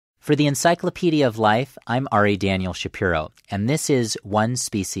For the Encyclopedia of Life, I'm Ari Daniel Shapiro, and this is One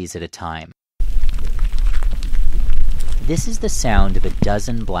Species at a Time. This is the sound of a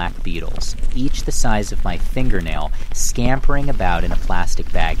dozen black beetles, each the size of my fingernail, scampering about in a plastic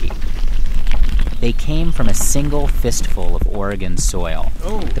baggie. They came from a single fistful of Oregon soil.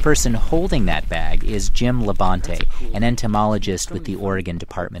 The person holding that bag is Jim Labonte, an entomologist with the Oregon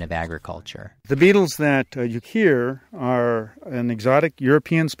Department of Agriculture. The beetles that you hear are an exotic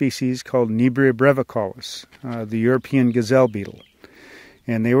European species called Nebria brevicollis, the European gazelle beetle.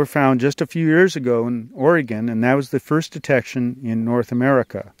 And they were found just a few years ago in Oregon, and that was the first detection in North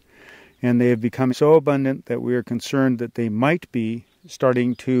America. And they have become so abundant that we are concerned that they might be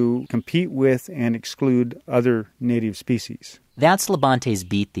starting to compete with and exclude other native species. That's Labonte's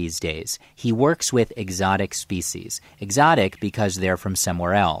beat these days. He works with exotic species. Exotic because they're from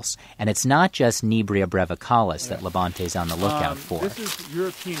somewhere else. And it's not just Nebria brevicollis that Labonte's on the lookout for. This is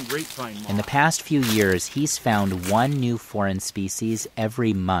European grapevine moth. In the past few years, he's found one new foreign species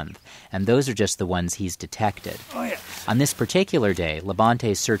every month, and those are just the ones he's detected. On this particular day,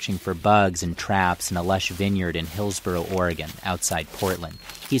 Labonte's searching for bugs and traps in a lush vineyard in Hillsboro, Oregon, outside Portland.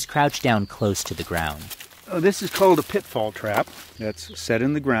 He's crouched down close to the ground. This is called a pitfall trap. That's set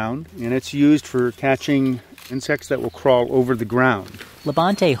in the ground, and it's used for catching insects that will crawl over the ground.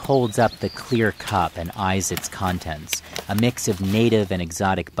 Labonte holds up the clear cup and eyes its contents. A mix of native and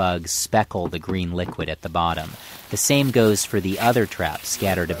exotic bugs speckle the green liquid at the bottom. The same goes for the other traps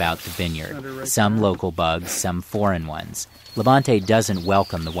scattered about the vineyard. Some local bugs, some foreign ones. Labonte doesn't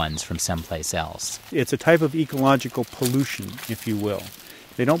welcome the ones from someplace else. It's a type of ecological pollution, if you will.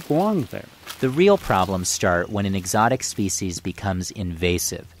 They don't belong there. The real problems start when an exotic species becomes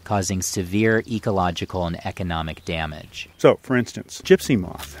invasive, causing severe ecological and economic damage. So, for instance, gypsy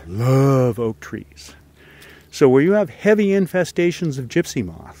moth love oak trees. So where you have heavy infestations of gypsy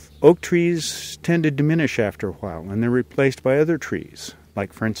moth, oak trees tend to diminish after a while, and they're replaced by other trees,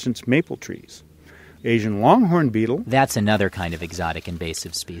 like, for instance, maple trees. Asian longhorn beetle, that's another kind of exotic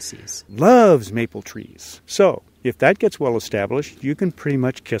invasive species, loves maple trees. So, if that gets well established, you can pretty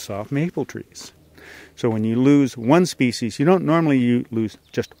much kiss off maple trees. So when you lose one species, you don't normally lose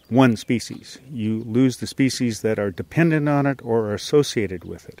just one species. You lose the species that are dependent on it or are associated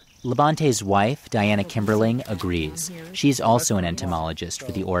with it. Labonte's wife, Diana Kimberling, agrees. She's also an entomologist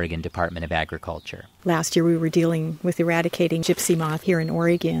for the Oregon Department of Agriculture. Last year we were dealing with eradicating gypsy moth here in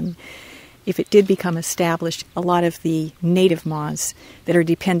Oregon. If it did become established, a lot of the native moths that are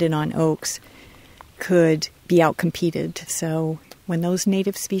dependent on oaks could be outcompeted. So when those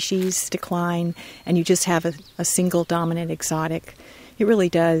native species decline and you just have a single dominant exotic, it really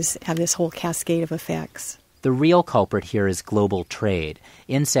does have this whole cascade of effects. The real culprit here is global trade.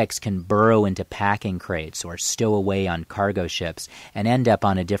 Insects can burrow into packing crates or stow away on cargo ships and end up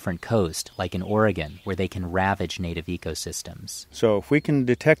on a different coast, like in Oregon, where they can ravage native ecosystems. So if we can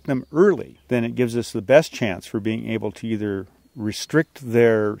detect them early, then it gives us the best chance for being able to either restrict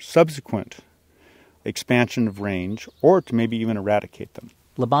their subsequent expansion of range or to maybe even eradicate them.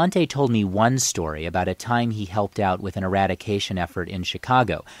 Labonte told me one story about a time he helped out with an eradication effort in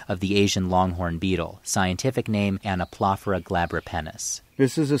Chicago of the Asian longhorn beetle, scientific name Anoplophora glabripennis.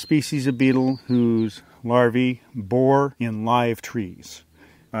 This is a species of beetle whose larvae bore in live trees.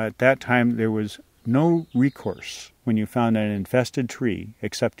 At that time, there was no recourse when you found an infested tree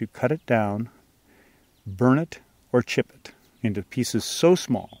except to cut it down, burn it, or chip it into pieces so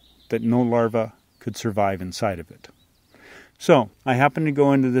small that no larva could survive inside of it. So, I happened to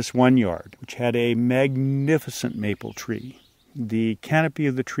go into this one yard, which had a magnificent maple tree. The canopy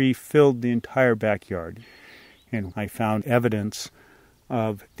of the tree filled the entire backyard, and I found evidence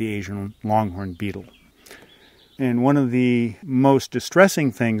of the Asian longhorn beetle. And one of the most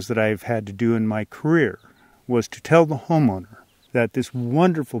distressing things that I've had to do in my career was to tell the homeowner that this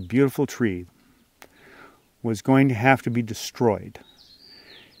wonderful, beautiful tree was going to have to be destroyed.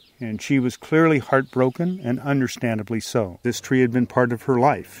 And she was clearly heartbroken, and understandably so. This tree had been part of her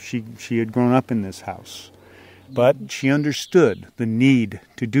life. She had grown up in this house. But she understood the need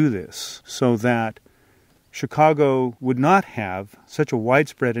to do this so that Chicago would not have such a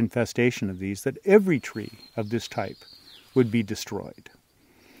widespread infestation of these, that every tree of this type would be destroyed.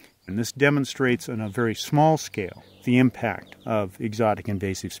 And this demonstrates on a very small scale the impact of exotic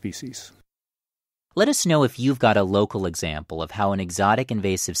invasive species. Let us know if you've got a local example of how an exotic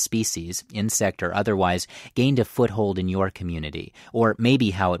invasive species, insect or otherwise, gained a foothold in your community, or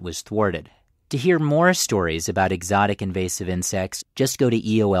maybe how it was thwarted. To hear more stories about exotic invasive insects, just go to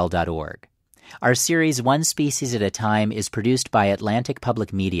EOL.org. Our series One Species at a Time is produced by Atlantic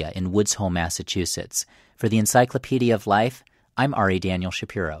Public Media in Woods Hole, Massachusetts. For the Encyclopedia of Life, I'm Ari Daniel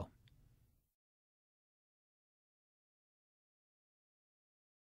Shapiro.